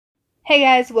Hey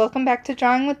guys, welcome back to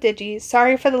Drawing with Digi.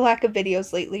 Sorry for the lack of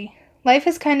videos lately. Life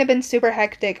has kind of been super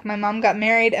hectic. My mom got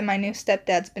married and my new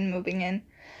stepdad's been moving in.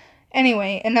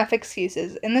 Anyway, enough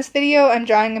excuses. In this video, I'm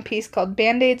drawing a piece called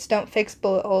Bandaids Don't Fix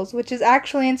Bullet Holes, which is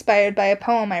actually inspired by a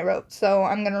poem I wrote, so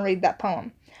I'm gonna read that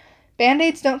poem.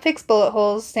 Bandaids don't fix bullet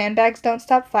holes, sandbags don't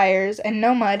stop fires, and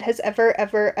no mud has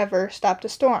ever stopped a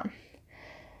storm.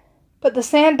 But the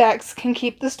sandbags can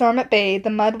keep the storm at bay,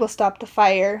 the mud will stop the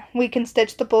fire, we can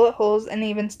stitch the bullet holes and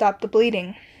even stop the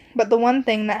bleeding. But the one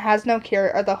thing that has no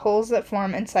cure are the holes that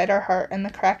form inside our heart and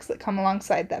the cracks that come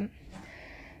alongside them.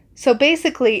 So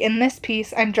basically, in this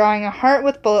piece, I'm drawing a heart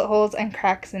with bullet holes and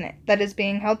cracks in it that is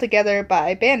being held together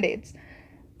by Band-Aids.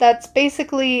 That's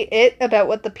basically it about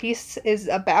what the piece is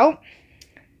about.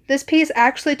 This piece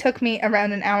actually took me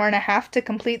around an hour and a half to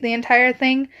complete the entire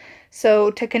thing.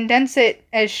 So to condense it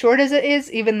as short as it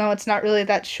is, even though it's not really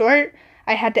that short,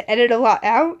 I had to edit a lot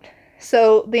out.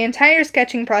 So the entire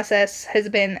sketching process has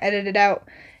been edited out,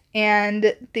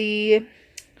 and the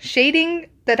shading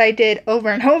that I did over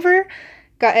and over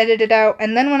got edited out,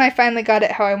 and then when I finally got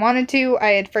it how I wanted to,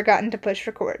 I had forgotten to push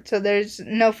record. So there's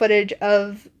no footage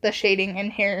of the shading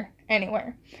in here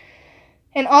anywhere.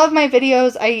 In all of my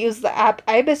videos, I use the app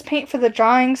Ibis Paint for the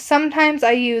drawings. Sometimes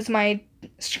I use my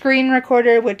screen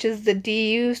recorder, which is the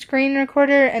DU screen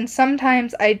recorder, and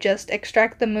sometimes I just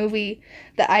extract the movie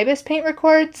the Ibis Paint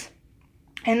records.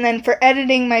 And then for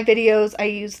editing my videos, I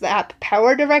use the app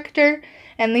Power Director,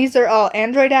 and these are all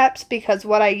Android apps because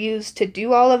what I use to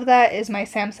do all of that is my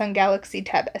Samsung Galaxy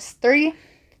Tab S3.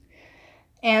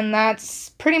 And that's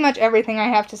pretty much everything I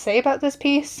have to say about this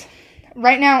piece.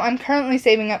 Right now, I'm currently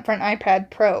saving up for an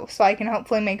iPad Pro, so I can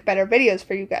hopefully make better videos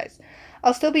for you guys.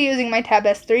 I'll still be using my Tab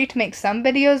S3 to make some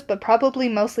videos, but probably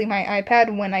mostly my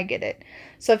iPad when I get it.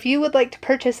 So if you would like to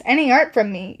purchase any art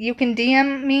from me, you can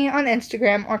DM me on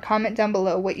Instagram or comment down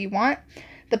below what you want.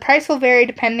 The price will vary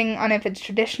depending on if it's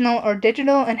traditional or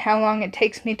digital and how long it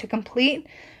takes me to complete.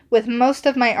 With most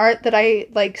of my art that I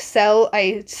sell,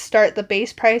 I start the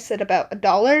base price at about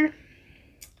 $1.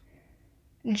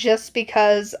 Just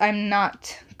because I'm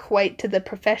not quite to the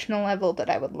professional level that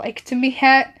I would like to be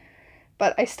at,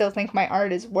 but I still think my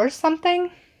art is worth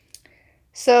something.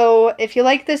 So if you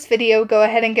like this video, go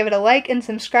ahead and give it a like and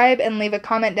subscribe and leave a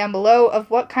comment down below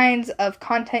of what kinds of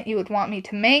content you would want me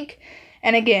to make.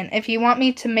 And again, if you want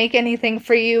me to make anything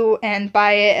for you and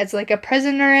buy it as like a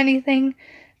present or anything,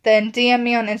 then DM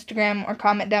me on Instagram or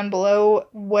comment down below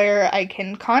where I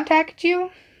can contact you,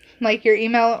 like your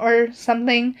email or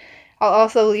something. I'll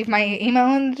also leave my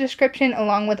email in the description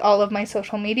along with all of my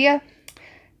social media.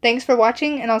 Thanks for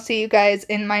watching, and I'll see you guys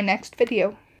in my next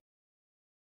video.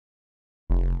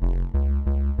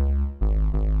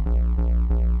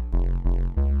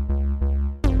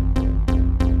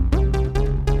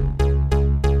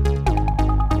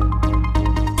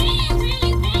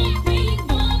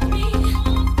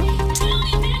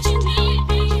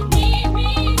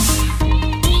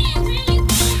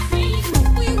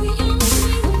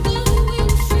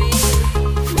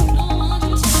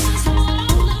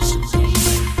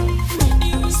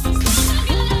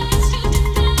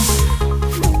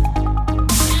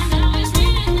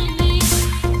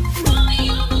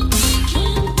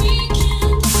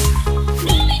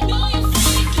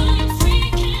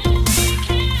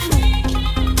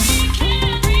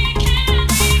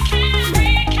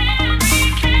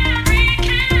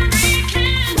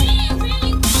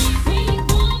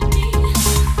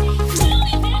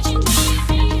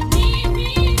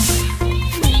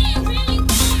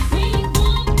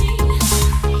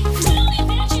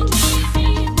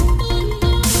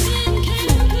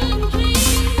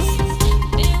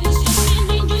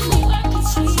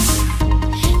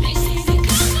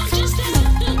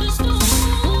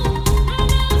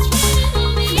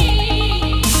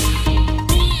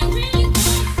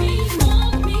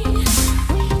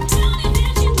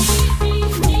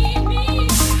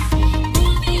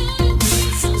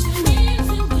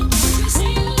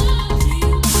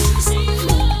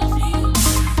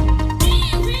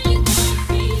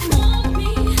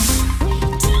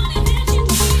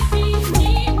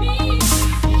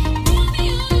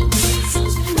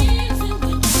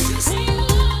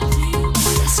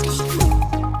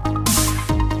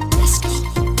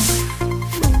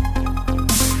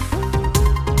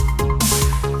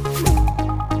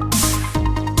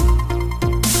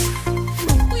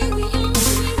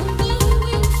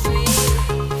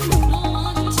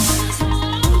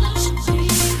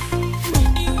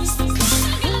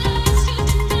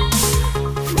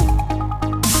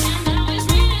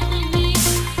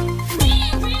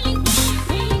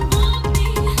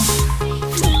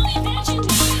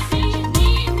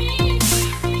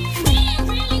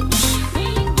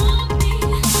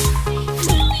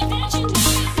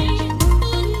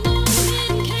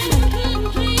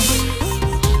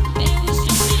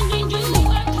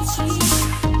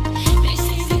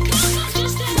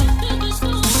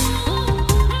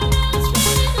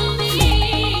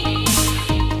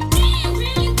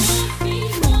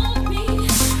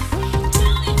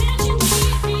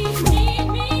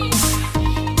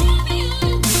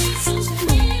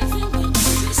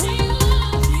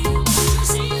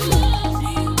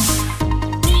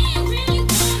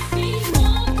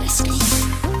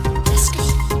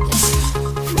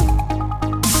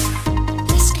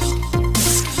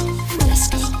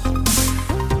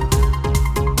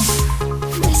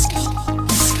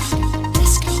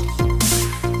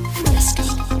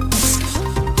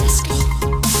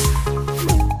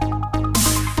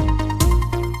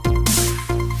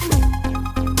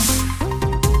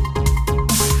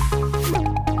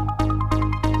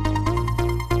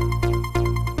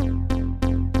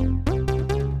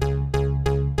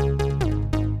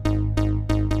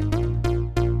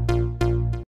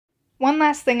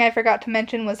 last thing I forgot to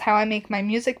mention was how I make my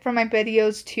music for my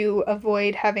videos to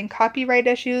avoid having copyright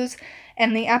issues,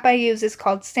 and the app I use is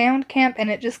called Soundcamp,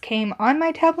 and it just came on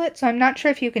my tablet, so I'm not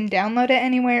sure if you can download it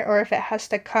anywhere or if it has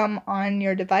to come on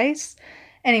your device.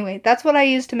 Anyway, that's what I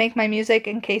use to make my music,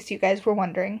 in case you guys were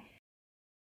wondering.